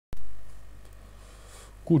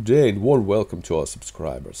Good day and warm welcome to our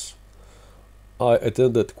subscribers. I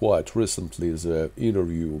attended quite recently the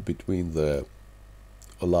interview between a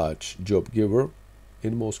large job giver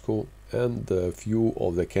in Moscow and a few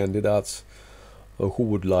of the candidates who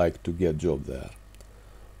would like to get job there.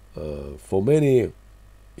 For many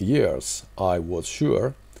years I was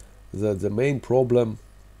sure that the main problem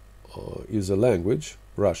is the language,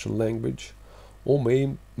 Russian language, or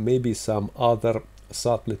maybe some other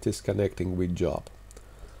subtleties connecting with job.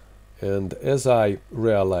 And as I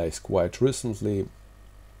realized quite recently,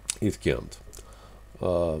 it can't.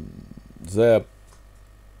 The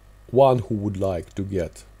one who would like to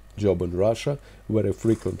get job in Russia very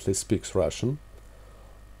frequently speaks Russian,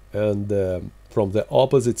 and from the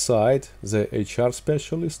opposite side, the HR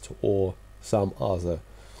specialist or some other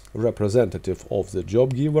representative of the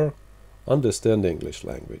job giver understand English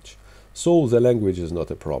language. So the language is not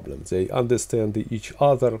a problem. They understand each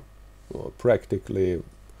other practically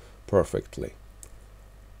perfectly.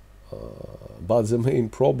 But the main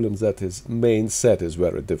problem, that is main set, is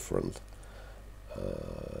very different.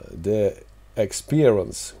 The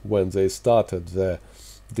experience when they started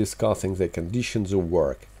discussing the conditions of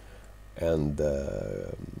work and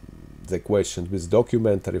the questions with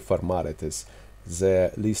documentary formalities,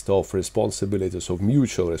 the list of responsibilities, of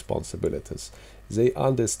mutual responsibilities, they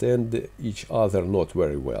understand each other not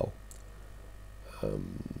very well.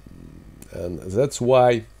 And that's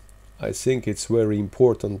why I think it's very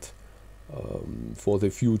important for the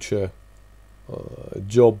future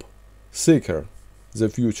job seeker, the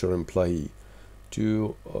future employee,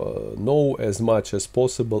 to know as much as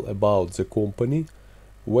possible about the company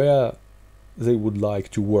where they would like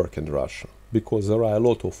to work in Russia, because there are a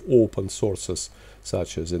lot of open sources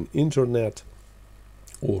such as in internet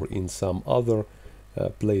or in some other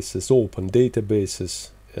places, open databases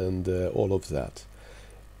and all of that.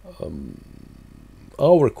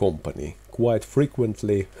 Our company quite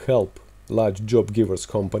frequently help large job givers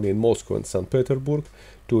company in Moscow and St. Petersburg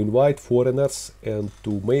to invite foreigners and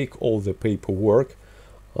to make all the paperwork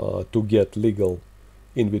to get legal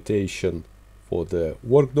invitation for the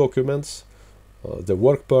work documents, the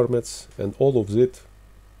work permits, and all of it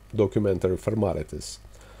documentary formalities.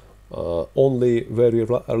 Only very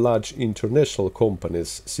large international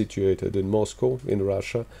companies situated in Moscow, in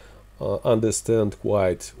Russia, understand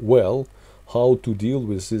quite well how to deal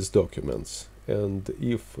with these documents. And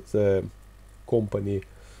if the company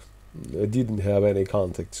didn't have any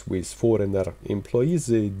contacts with foreigner employees,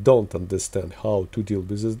 they don't understand how to deal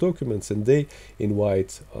with these documents, and they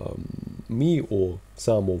invite me or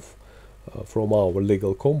some of from our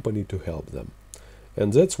legal company to help them.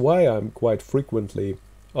 And that's why I'm quite frequently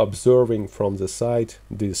observing from the side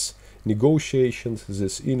these negotiations,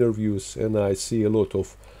 these interviews, and I see a lot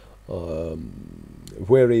of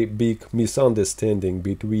very big misunderstanding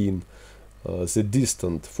between the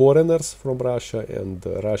distant foreigners from Russia and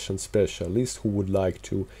Russian specialists who would like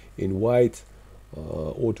to invite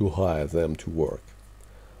or to hire them to work.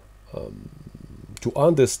 To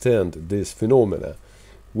understand this phenomena,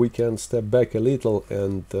 we can step back a little,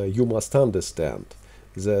 and you must understand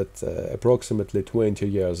that approximately 20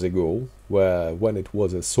 years ago, when it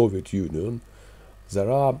was a Soviet Union, there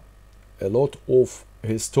are a lot of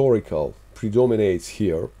historical predominates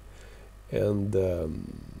here, and a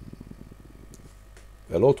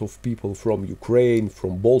lot of people from Ukraine,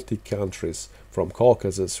 from Baltic countries, from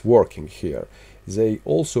Caucasus working here. They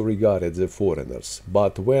also regarded the foreigners,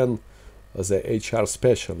 but when the HR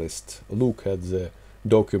specialists look at the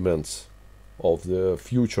documents of the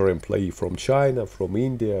future employee from China, from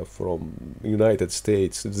India, from United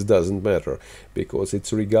States, it doesn't matter, because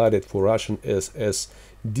it's regarded for Russian as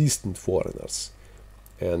distant foreigners.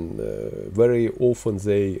 And very often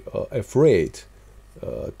they are afraid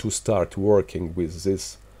to start working with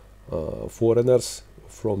these foreigners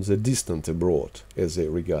from the distant abroad, as they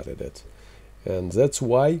regarded it. And that's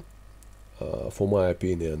why, for my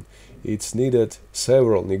opinion, it's needed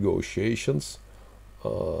several negotiations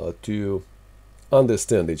to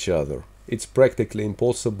understand each other. It's practically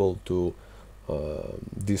impossible to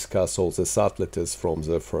discuss all the subtleties from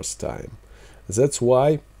the first time. That's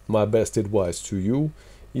why my best advice to you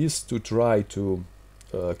is to try to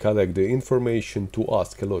collect the information, to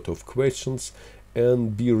ask a lot of questions,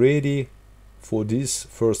 and be ready for this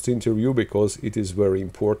first interview, because it is very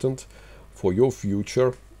important for your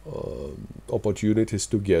future opportunities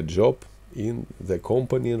to get job in the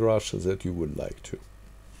company in Russia that you would like to.